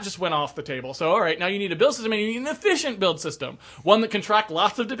right, that just went off the table. So, all right, now you need a build system and you need an efficient build system, one that can track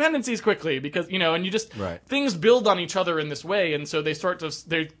lots of dependencies quickly because, and you just, things build on each other in this way. And so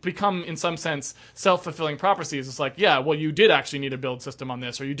they become, in some sense, self-fulfilling prophecies. It's like, yeah, well, you did actually need a build system on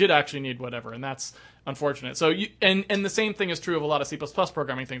this or you did actually need whatever. And that's unfortunate. So and the same thing is true of a lot of C++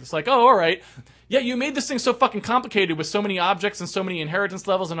 programming things. It's like, oh, all right, yeah, you made this thing so fucking complicated with so many objects and so many inheritance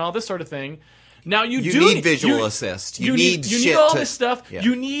levels and all this sort of thing. Now you need visual assist. You need all this stuff. Yeah.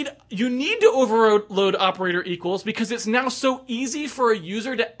 You need to overload operator equals because it's now so easy for a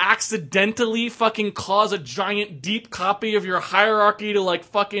user to accidentally fucking cause a giant deep copy of your hierarchy to like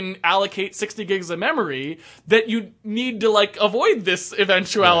fucking allocate 60 gigs of memory that you need to like avoid this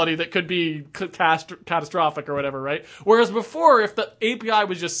eventuality that could be catastrophic or whatever, right? Whereas before, if the API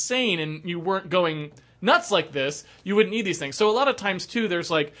was just sane and you weren't going nuts like this, you wouldn't need these things. So a lot of times too, there's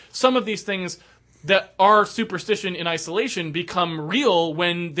like some of these things that are superstition in isolation become real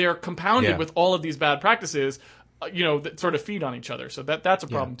when they're compounded with all of these bad practices, that sort of feed on each other. So that's a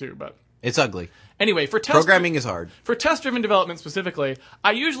problem too. But it's ugly. Anyway, programming is hard. For test-driven development specifically,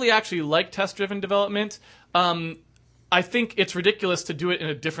 I usually actually like test-driven development. I think it's ridiculous to do it in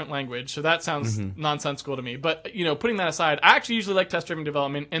a different language. So that sounds nonsensical to me. But, putting that aside, I actually usually like test-driven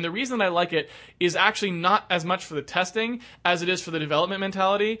development. And the reason that I like it is actually not as much for the testing as it is for the development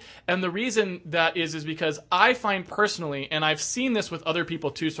mentality. And the reason that is because I find personally, and I've seen this with other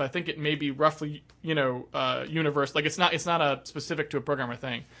people too, so I think it may be roughly, universal. Like it's not a specific to a programmer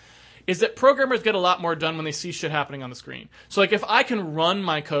thing. Is that programmers get a lot more done when they see shit happening on the screen. So like if I can run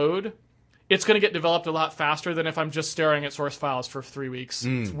my code, it's going to get developed a lot faster than if I'm just staring at source files for 3 weeks,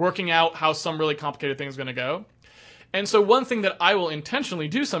 working out how some really complicated thing is going to go. And so one thing that I will intentionally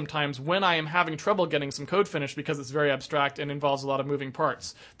do sometimes when I am having trouble getting some code finished because it's very abstract and involves a lot of moving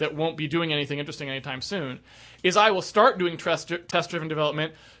parts that won't be doing anything interesting anytime soon, is I will start doing test-driven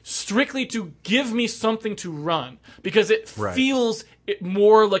development strictly to give me something to run because it feels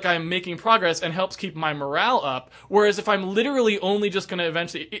more like I'm making progress and helps keep my morale up. Whereas if I'm literally only just going to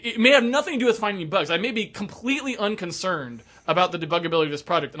eventually... It may have nothing to do with finding bugs. I may be completely unconcerned about the debuggability of this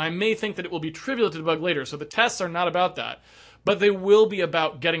project, and I may think that it will be trivial to debug later, so the tests are not about that. But they will be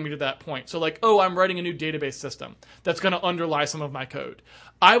about getting me to that point. So like, I'm writing a new database system that's going to underlie some of my code.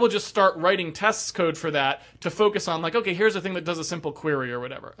 I will just start writing tests code for that to focus on like, okay, here's a thing that does a simple query or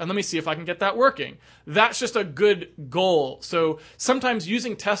whatever. And let me see if I can get that working. That's just a good goal. So sometimes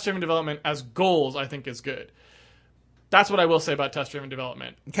using test-driven development as goals, I think, is good. That's what I will say about test-driven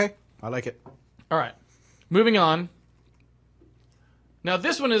development. Okay, I like it. All right, moving on. Now,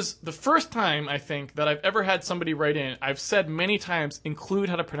 this one is the first time, I think, that I've ever had somebody write in. I've said many times, include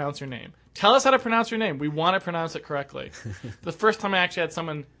how to pronounce your name. Tell us how to pronounce your name. We want to pronounce it correctly. The first time I actually had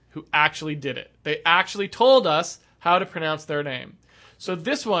someone who actually did it. They actually told us how to pronounce their name. So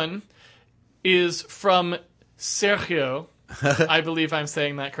this one is from Sergio. I believe I'm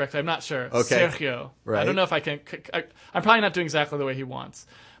saying that correctly. I'm not sure. Okay. Sergio. Right. I don't know if I can... I'm probably not doing exactly the way he wants,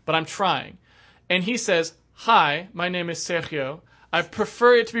 but I'm trying. And he says, "Hi, my name is Sergio. I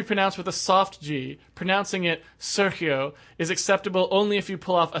prefer it to be pronounced with a soft G. Pronouncing it Sergio is acceptable only if you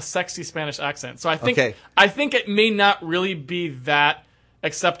pull off a sexy Spanish accent." So I think it may not really be that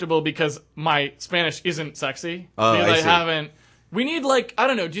acceptable because my Spanish isn't sexy. Oh, because I see. haven't. We need I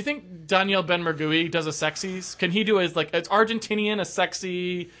don't know. Do you think Daniel Ben-Mergui does a sexies? Can he do it's Argentinian a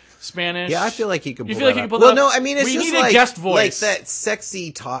sexy Spanish? Yeah, I feel like he could. You feel like he can pull well, that no, off? I mean it's we just need a guest voice, like that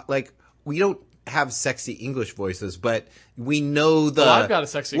sexy talk. Like we don't have sexy English voices, but we know the. I've got a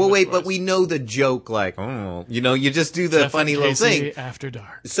sexy. English voice. But we know the joke. Like, you just do the Jeff funny and little Casey thing. After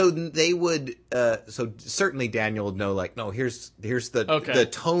dark. So they would. So certainly Daniel would know. Like, no, here's the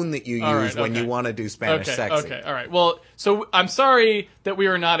tone that you use when you want to do Spanish sexy. Okay, all right. Well, so I'm sorry that we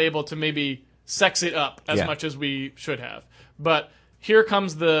were not able to maybe sex it up as much as we should have. But here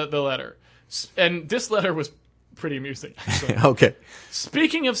comes the letter, and this letter was pretty amusing, actually. Okay.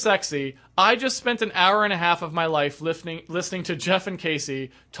 Speaking of sexy, I just spent an hour and a half of my life listening to Jeff and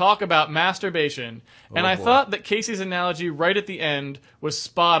Casey talk about masturbation, and I thought that Casey's analogy right at the end was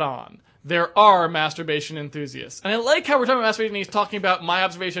spot on. There are masturbation enthusiasts. And I like how we're talking about masturbation and he's talking about my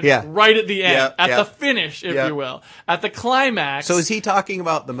observation right at the end, the finish, if you will. At the climax. So is he talking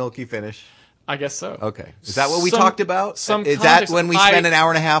about the milky finish? I guess so. Okay. Is that what we talked about? Is context, that when we spent an hour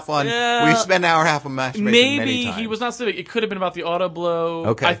and a half on... we spent an hour and a half on masturbation maybe many times. He was not specific. It could have been about the auto blow.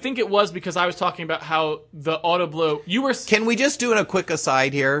 Okay. I think it was because I was talking about how the auto blow... Can we just do a quick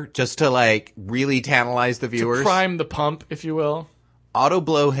aside here, just to really tantalize the viewers? To prime the pump, if you will.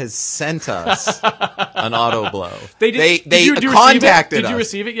 Autoblow has sent us an Autoblow. They contacted us. Did you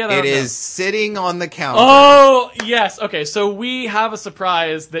receive it yet? It is sitting on the counter. Oh, yes. Okay, so we have a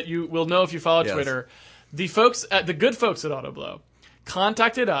surprise that you will know if you follow Twitter. The good folks at Autoblow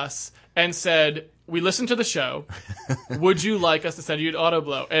contacted us and said, "We listened to the show. Would you like us to send you an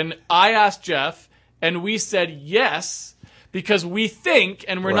Autoblow?" And I asked Jeff, and we said yes, because we think,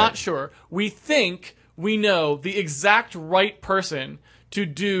 and we're not sure, we think we know the exact right person to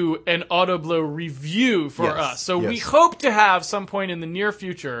do an Autoblow review for us. So we hope to have some point in the near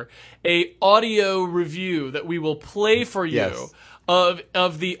future a audio review that we will play for you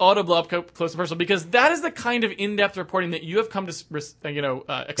of the Autoblow up close and personal, because that is the kind of in-depth reporting that you have come to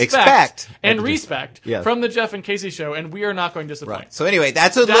expect and respect from the Jeff and Casey show, and we are not going to disappoint. Right. So anyway,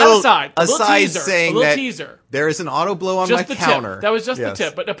 that's a little aside saying that teaser. There is an Autoblow on my counter. That was just the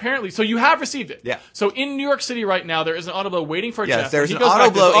tip, but apparently, so you have received it. Yeah. So in New York City right now, there is an Autoblow waiting for Jeff. Yes, there's an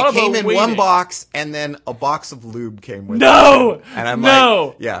Autoblow. It came in one box, and then a box of lube came with it. No! And I'm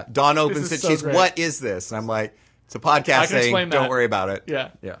like, Dawn opens it. She's, what is this? And I'm like, it's a podcast saying, don't worry about it.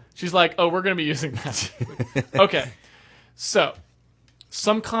 Yeah. She's like, oh, we're going to be using that. Okay. So,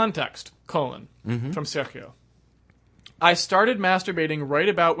 some context, from Sergio. I started masturbating right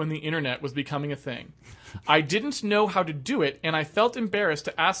about when the internet was becoming a thing. I didn't know how to do it, and I felt embarrassed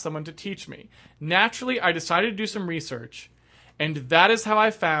to ask someone to teach me. Naturally, I decided to do some research, and that is how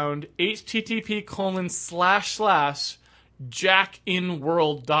I found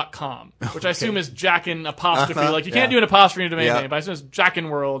http://jackinworld.com, which I assume is jackin apostrophe. Like, you can't do an apostrophe in a domain name, but I assume it's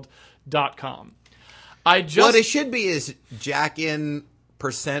jackinworld.com. What it should be is jackin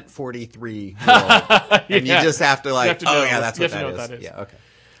 %43 world. And you just have to that's what that is. Yeah, okay.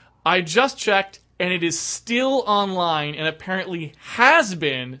 I just checked, and it is still online and apparently has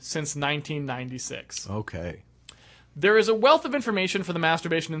been since 1996. Okay. There is a wealth of information for the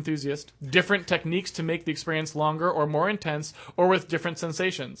masturbation enthusiast, different techniques to make the experience longer or more intense, or with different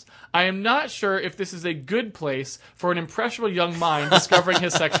sensations. I am not sure if this is a good place for an impressionable young mind discovering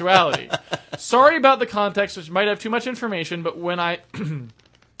his sexuality. Sorry about the context, which might have too much information, but when I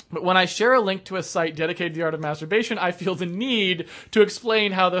share a link to a site dedicated to the art of masturbation, I feel the need to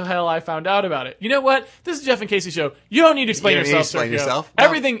explain how the hell I found out about it. You know what? This is Jeff and Casey show. You don't need to explain yourself.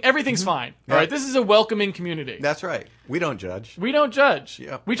 No. Everything's fine. All right. This is a welcoming community. That's right. We don't judge.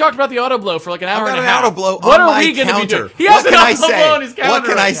 Yep. We talked about the auto blow for like an hour and a half. Auto blow what are we going to be doing? He has an auto blow on his counter. What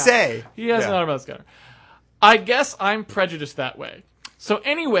can I say? He has an auto blow on his counter. I guess I'm prejudiced that way. So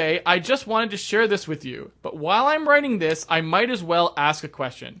anyway, I just wanted to share this with you. But while I'm writing this, I might as well ask a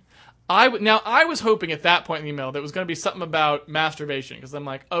question. I was hoping at that point in the email that it was going to be something about masturbation, because I'm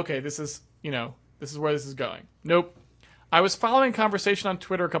like, okay, this is where this is going. Nope. I was following a conversation on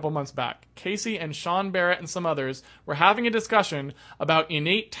Twitter a couple months back. Casey and Sean Barrett and some others were having a discussion about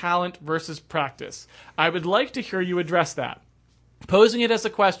innate talent versus practice. I would like to hear you address that. Posing it as a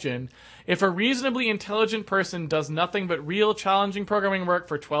question, if a reasonably intelligent person does nothing but real challenging programming work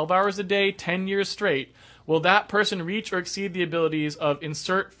for 12 hours a day, 10 years straight, will that person reach or exceed the abilities of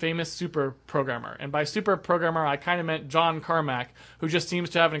insert famous super programmer? And by super programmer, I kind of meant John Carmack, who just seems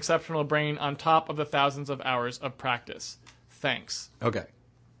to have an exceptional brain on top of the thousands of hours of practice. Thanks. Okay.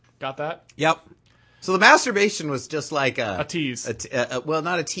 Got that? Yep. So the masturbation was just like a tease. Well,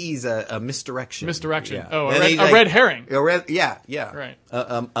 not a tease, a misdirection. Misdirection. Yeah. Oh, a red herring. Yeah. Right.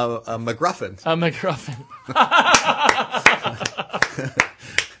 A MacGuffin. A MacGuffin.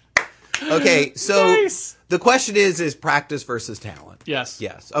 Okay, so nice. The question is practice versus talent? Yes.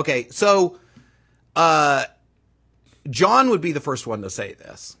 Okay, so John would be the first one to say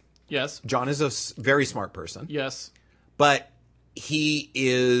this. Yes. John is a very smart person. Yes. But he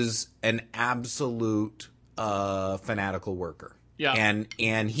is an absolute fanatical worker. Yeah.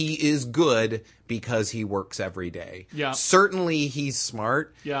 And he is good because he works every day. Yeah. Certainly he's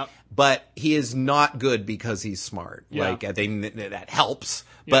smart. Yeah. But he is not good because he's smart. Yeah. Like that helps.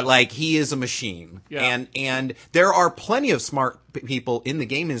 Yeah. But like he is a machine. Yeah. And there are plenty of smart people in the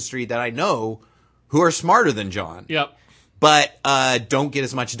game industry that I know who are smarter than John. Yep. But don't get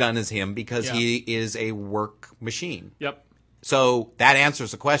as much done as him because Yeah. he is a work machine. Yep. So that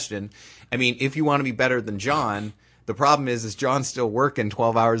answers the question. I mean, if you want to be better than John, the problem is John's still working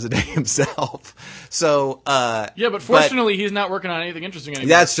 12 hours a day himself. So yeah, but fortunately he's not working on anything interesting anymore.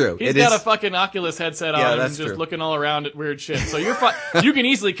 That's true. He's got a fucking Oculus headset on and just looking all around at weird shit. So you're fine. You can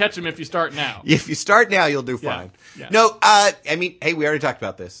easily catch him if you start now. If you start now, you'll do fine. Yeah. No, I mean, hey, we already talked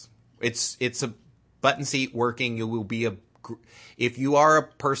about this. It's a button seat working. You will be if you are a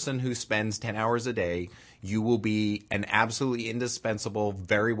person who spends 10 hours a day, you will be an absolutely indispensable,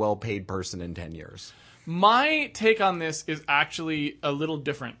 very well-paid person in 10 years. My take on this is actually a little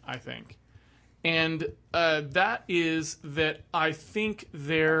different, I think. And that is that I think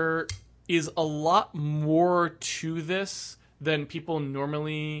there is a lot more to this than people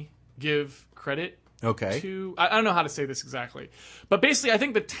normally give credit to. I don't know how to say this exactly. But basically, I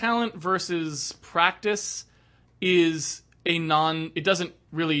think the talent versus practice is it doesn't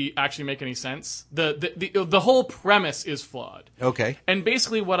really actually make any sense. The whole premise is flawed. Okay. And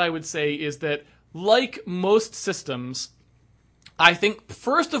basically what I would say is that, like most systems, I think,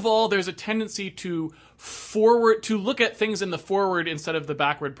 first of all, there's a tendency to look at things in the forward instead of the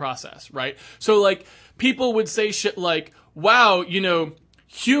backward process, right? So, like, people would say shit like, wow,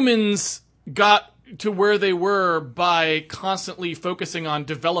 humans got to where they were by constantly focusing on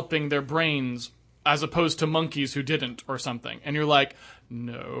developing their brains as opposed to monkeys who didn't, or something. And you're like,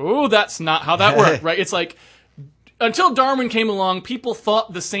 no, that's not how that worked, right? It's like, until Darwin came along, people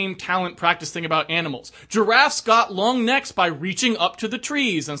thought the same talent practice thing about animals. Giraffes got long necks by reaching up to the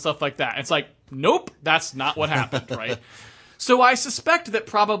trees and stuff like that. It's like, nope, that's not what happened, right? So I suspect that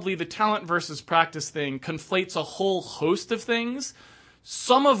probably the talent versus practice thing conflates a whole host of things,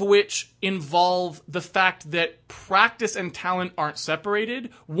 some of which involve the fact that practice and talent aren't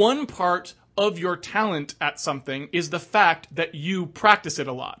separated. One part of your talent at something is the fact that you practice it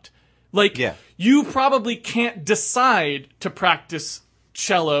a lot. Like, you probably can't decide to practice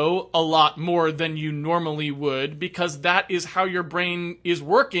cello a lot more than you normally would because that is how your brain is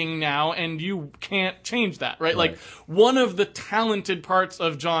working now and you can't change that, right? Like, one of the talented parts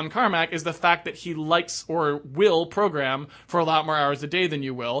of John Carmack is the fact that he likes or will program for a lot more hours a day than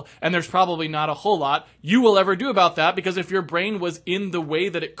you will, and there's probably not a whole lot you will ever do about that because if your brain was in the way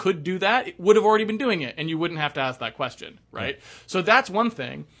that it could do that, it would have already been doing it and you wouldn't have to ask that question, right? So that's one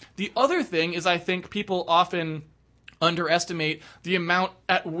thing. The other thing is I think people often underestimate the amount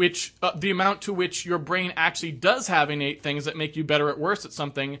to which your brain actually does have innate things that make you better at worse at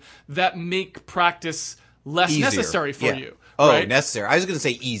something that make practice less necessary for you. Oh, right? Necessary. I was going to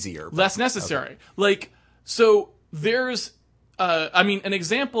say easier. Less necessary. Okay. Like, so there's, an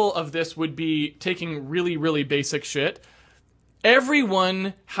example of this would be taking really, really basic shit.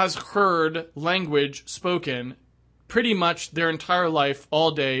 Everyone has heard language spoken pretty much their entire life,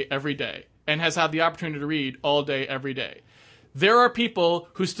 all day, every day. And has had the opportunity to read all day, every day. There are people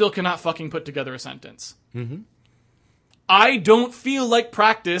who still cannot fucking put together a sentence. Mm-hmm. I don't feel like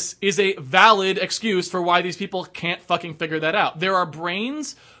practice is a valid excuse for why these people can't fucking figure that out. There are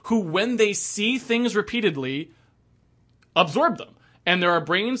brains who, when they see things repeatedly, absorb them. And there are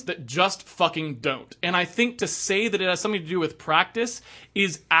brains that just fucking don't. And I think to say that it has something to do with practice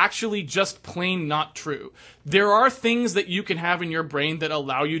is actually just plain not true. There are things that you can have in your brain that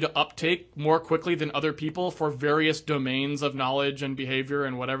allow you to uptake more quickly than other people for various domains of knowledge and behavior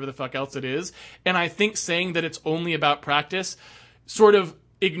and whatever the fuck else it is. And I think saying that it's only about practice sort of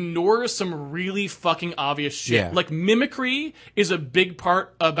ignores some really fucking obvious shit. Yeah. Like, mimicry is a big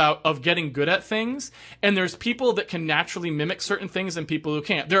part of getting good at things, and there's people that can naturally mimic certain things and people who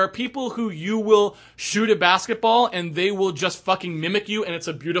can't. There are people who you will shoot a basketball and they will just fucking mimic you and it's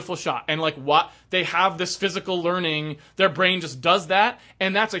a beautiful shot. And like, what? They have this physical learning, their brain just does that,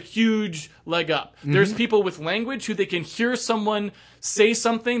 and that's a huge leg up. Mm-hmm. There's people with language who they can hear someone say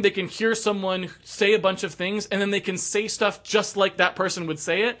something, they can hear someone say a bunch of things, and then they can say stuff just like that person would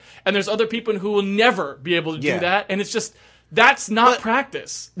say it. And there's other people who will never be able to do that, and it's just, that's not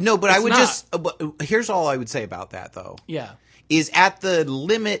practice. No, but here's all I would say about that, though. Yeah. Is at the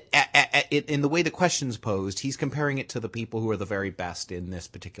limit, in the way the question's posed, he's comparing it to the people who are the very best in this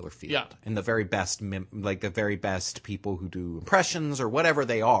particular field. Yeah. And the very best, the very best people who do impressions or whatever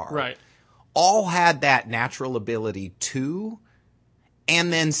they are. Right. All had that natural ability to,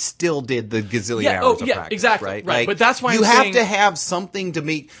 and then still did the gazillion hours of practice. Exactly. Right. Like, but that's why you have to have something to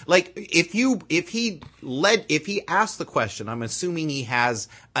make. Like, if he asked the question, I'm assuming he has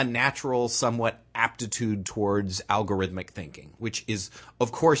a natural, somewhat aptitude towards algorithmic thinking, which is,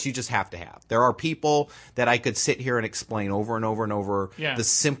 of course, you just have to have. There are people that I could sit here and explain over and over and over the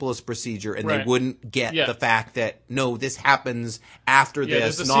simplest procedure, and they wouldn't get the fact that no, this happens after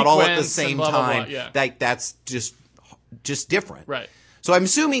this, not all at the same time. Like, that's just different. Right. So I'm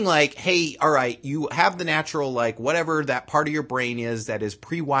assuming, like, hey, all right, you have the natural, like, whatever that part of your brain is that is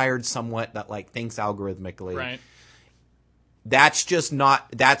pre-wired somewhat that, like, thinks algorithmically. Right. That's just not,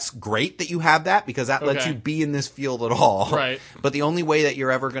 that's great that you have that because that lets you be in this field at all. Right. But the only way that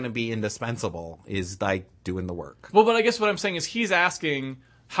you're ever going to be indispensable is, like, doing the work. Well, but I guess what I'm saying is he's asking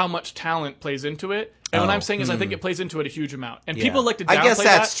how much talent plays into it. And what I'm saying is I think it plays into it a huge amount. And people like to downplay that. I guess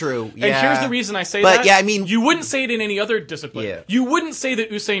that's true. Yeah. And here's the reason I say that. But, yeah, I mean, you wouldn't say it in any other discipline. Yeah. You wouldn't say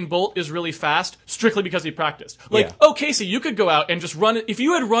that Usain Bolt is really fast strictly because he practiced. Like, oh, Casey, you could go out and just run. If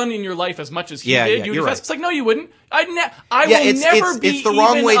you had run in your life as much as he did, you'd be fast. Right. It's like, no, you wouldn't. I will never be it's the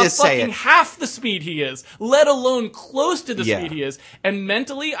wrong even way to a say fucking it. half the speed he is, let alone close to the speed he is. And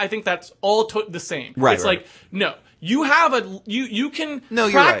mentally, I think that's all the same. Right. It's like, no. You have you can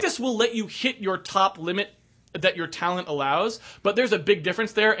practice will let you hit your top limit that your talent allows, but there's a big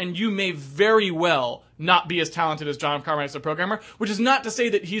difference there, and you may very well not be as talented as John Carmack as a programmer, which is not to say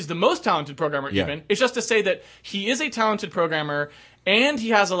that he's the most talented programmer even. It's just to say that he is a talented programmer, and he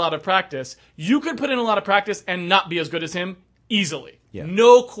has a lot of practice. You could put in a lot of practice and not be as good as him easily. Yeah.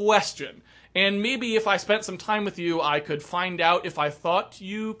 No question. And maybe if I spent some time with you, I could find out if I thought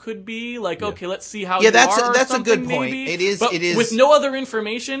you could be like, okay, let's see how you are. Yeah, that's a good point. Maybe. It is. With no other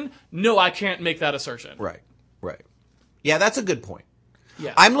information, no, I can't make that assertion. Right. Yeah, that's a good point.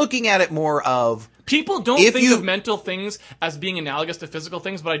 Yeah. I'm looking at it more of people don't think of mental things as being analogous to physical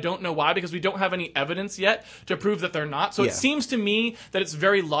things, but I don't know why, because we don't have any evidence yet to prove that they're not. So it seems to me that it's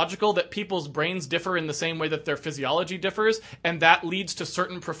very logical that people's brains differ in the same way that their physiology differs, and that leads to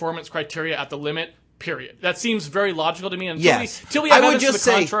certain performance criteria at the limit. Period. That seems very logical to me. Until we have evidence to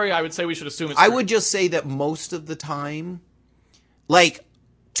the contrary, I would say we should assume it's true. I would just say that most of the time, like,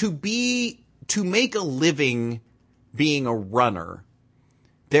 to be to make a living being a runner,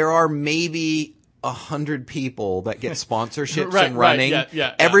 there are maybe 100 people that get sponsorships Right, in running. right,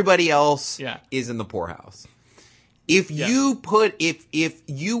 yeah. Everybody else Yeah. is in the poorhouse. If you put, if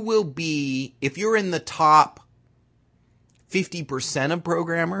you're in the top 50% of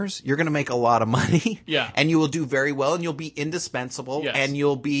programmers, you're going to make a lot of money. Yeah. And you will do very well, and you'll be indispensable, Yes. and you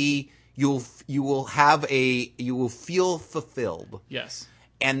will feel fulfilled. Yes.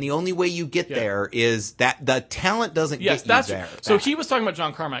 And the only way you get there is that the talent doesn't get you there. So he was talking about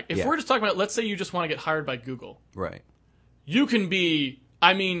John Carmack. If Yeah. we're just talking about, let's say you just want to get hired by Google. Right. You can be,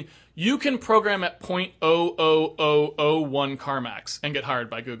 you can program at 0.00001 Carmacks and get hired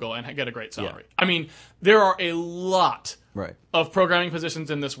by Google and get a great salary. Yeah. There are a lot Right. of programming positions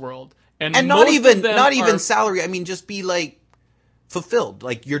in this world. And not most even of them are, salary. Just be like fulfilled.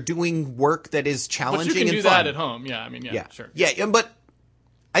 Like you're doing work that is but challenging you can and do fun. that at home. Yeah, sure. Yeah, but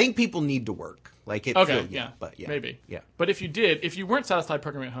I think people need to work. Like it. Okay, yeah, but yeah, maybe. Yeah. But if you weren't satisfied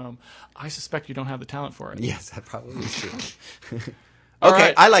programming at home, I suspect you don't have the talent for it. Yes, that probably is true. All Okay,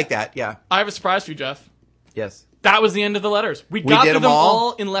 right. I like that. Yeah. I have a surprise for you, Jeff. Yes. That was the end of the letters. We got did through them them all?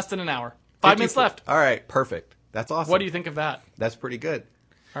 all in less than an hour. 5 minutes left. All right, perfect. That's awesome. What do you think of that? That's pretty good.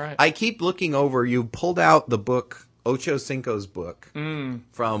 All right. I keep looking over. You pulled out the book, Ocho Cinco's book,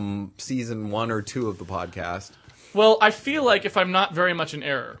 from season 1 or 2 of the podcast. Well, I feel like, if I'm not very much in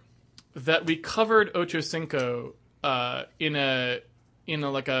error, that we covered Ocho Cinco in a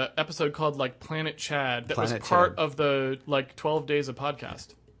episode called Planet Chad that Planet was part Chad. of the 12 days of podcast.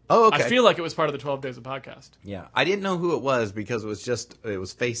 Oh, okay. I feel like it was part of the 12 days of podcast. Yeah, I didn't know who it was because it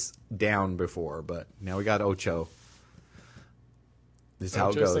was face down before, but now we got Ocho. This is how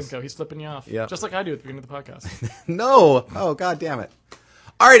it Ocho goes. Cinco, he's flipping you off. Yeah. Just like I do at the beginning of the podcast. No! Oh, God damn it.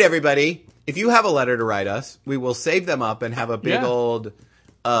 All right, everybody. If you have a letter to write us, we will save them up and have a big Yeah. old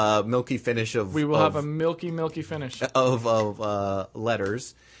milky finish of... We will have a milky finish. of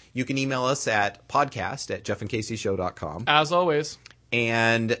letters. You can email us at podcast@jeffandcaseyshow.com. As always.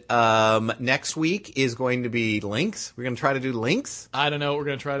 And next week is going to be links. We're going to try to do links. I don't know what we're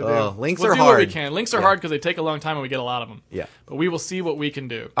going to try to do. Links we'll are do hard. What we can. Links are hard because they take a long time and we get a lot of them. Yeah. But we will see what we can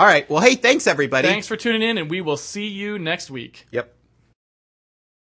do. All right. Well, hey, thanks, everybody. Thanks for tuning in, and we will see you next week. Yep.